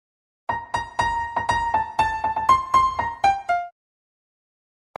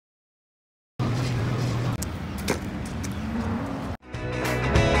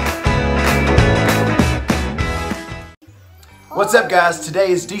What's up, guys? Today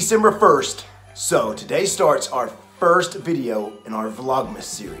is December 1st, so today starts our first video in our Vlogmas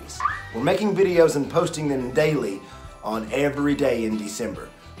series. We're making videos and posting them daily on every day in December.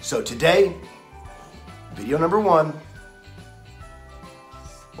 So today, video number 1,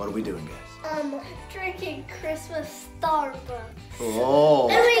 what are we doing, guys? Drinking Christmas Starbucks. Oh.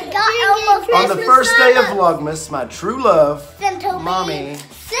 And we got on the first day of Vlogmas, my true love, Mommy,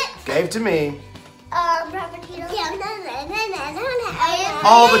 Six. gave to me Frappuccino.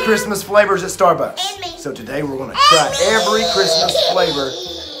 all the Christmas flavors at Starbucks. And me. So today we're going to try every Christmas flavor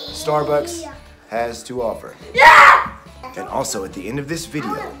Starbucks has to offer. Yeah! And also at the end of this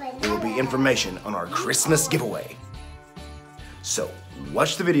video, there will be information on our Christmas giveaway. So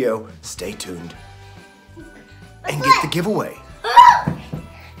watch the video, stay tuned, and get the giveaway.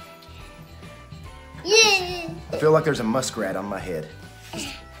 Yeah. I feel like there's a muskrat on my head,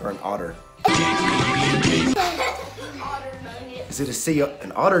 or an otter. Is it a sea?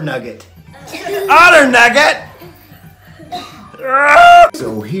 An otter nugget? Otter nugget!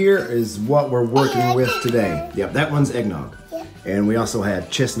 So here is what we're working with today. Yep, that one's eggnog. And we also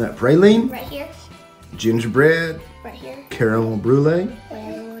had chestnut praline. Right here. Gingerbread. Right here. Caramel brulee.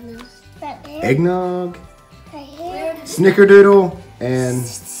 Right there. Eggnog. Right here. Snickerdoodle. And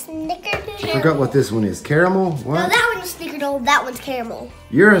Snickerdoodle. I forgot what this one is. Caramel? What? No, that one's snickerdoodle. That one's caramel.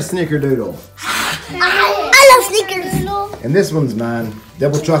 You're a snickerdoodle. I love snickerdoodle. And this one's mine.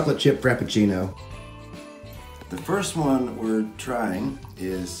 Double chocolate chip frappuccino. The first one we're trying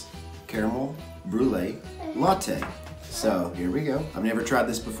is caramel brulee latte. So here we go. I've never tried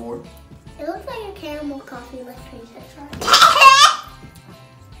this before. It looks like a caramel coffee. Let's taste it.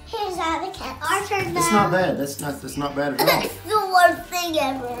 Here's how the cat. Our turn now. It's not bad. That's not bad at all. It's the worst thing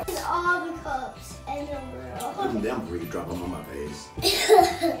ever. It's all the cups and the world. Put them down before you drop them on my face.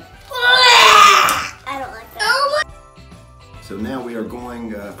 I don't like that. Oh my. So now we are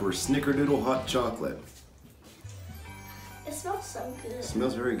going for snickerdoodle hot chocolate. It smells so good. It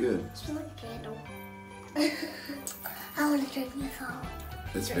smells very good. It smells like a candle. I want to drink this all.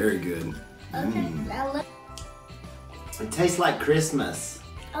 It's very good. Okay, now let. It tastes like Christmas.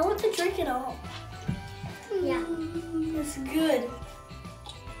 I want to drink it all. Yeah. It's good.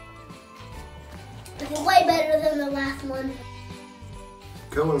 It's way better than the last one.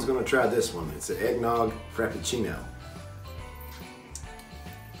 Cohen's gonna try this one. It's an eggnog frappuccino.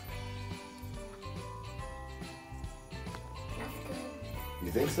 That's good.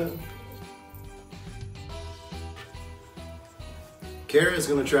 You think so? Kara's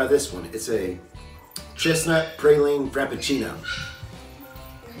gonna try this one. It's a chestnut praline frappuccino.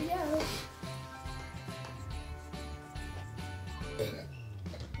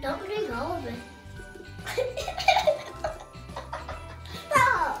 Don't drink all of it.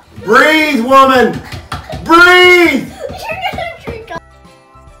 No. Breathe, woman! Breathe! You're gonna drink all.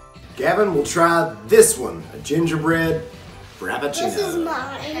 Gavin will try this one, a gingerbread frappuccino. This is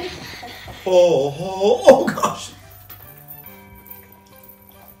mine. Oh gosh.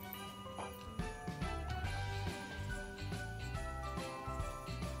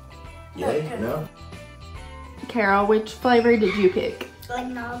 Yay? No? Carol, which flavor did you pick?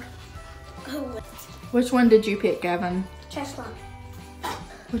 Eggnog. Which one did you pick, Gavin? Chestnut.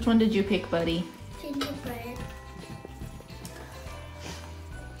 Which one did you pick, buddy? Gingerbread.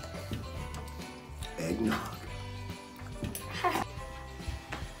 Eggnog.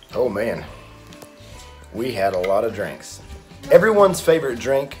 Oh man, we had a lot of drinks. Everyone's favorite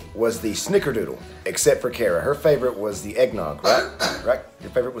drink was the snickerdoodle, except for Kara. Her favorite was the eggnog, right? Right?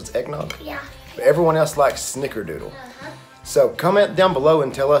 Your favorite was eggnog? Yeah. But everyone else likes snickerdoodle. So comment down below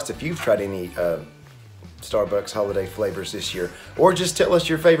and tell us if you've tried any Starbucks holiday flavors this year. Or just tell us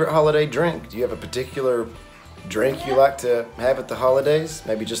your favorite holiday drink. Do you have a particular drink you like to have at the holidays?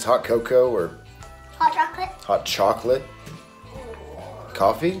 Maybe just hot cocoa or Hot chocolate. hot chocolate?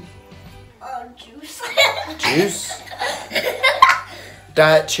 Coffee? Juice. Juice?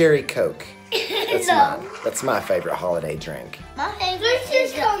 Diet cherry Coke. That's No. mine. That's my favorite holiday drink. My favorite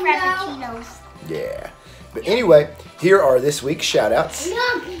is the Frappuccinos. Yeah. But anyway, here are this week's shout outs.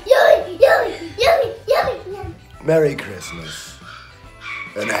 Yum, yummy, yummy, yummy, yummy, yummy. Merry Christmas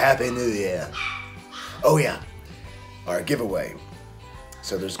and a Happy New Year. Oh yeah, our giveaway.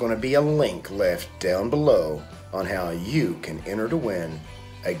 So there's going to be a link left down below on how you can enter to win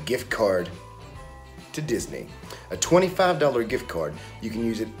a gift card to Disney. A $25 gift card. You can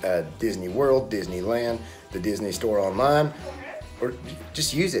use it at Disney World, Disneyland, the Disney Store online, or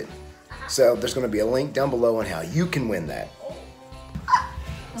just use it. So there's going to be a link down below on how you can win that.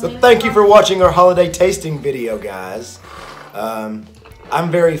 So thank you for watching our holiday tasting video, guys. I'm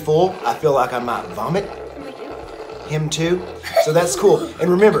very full. I feel like I might vomit. him too. So that's cool. And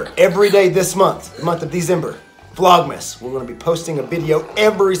remember, every day this month, the month of December, Vlogmas. We're going to be posting a video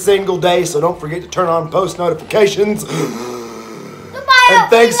every single day, so don't forget to turn on post notifications. And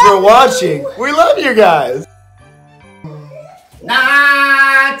thanks for watching. We love you guys.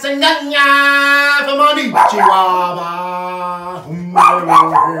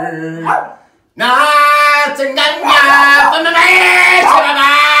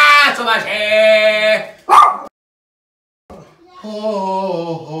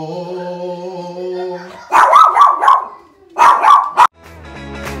 Oh,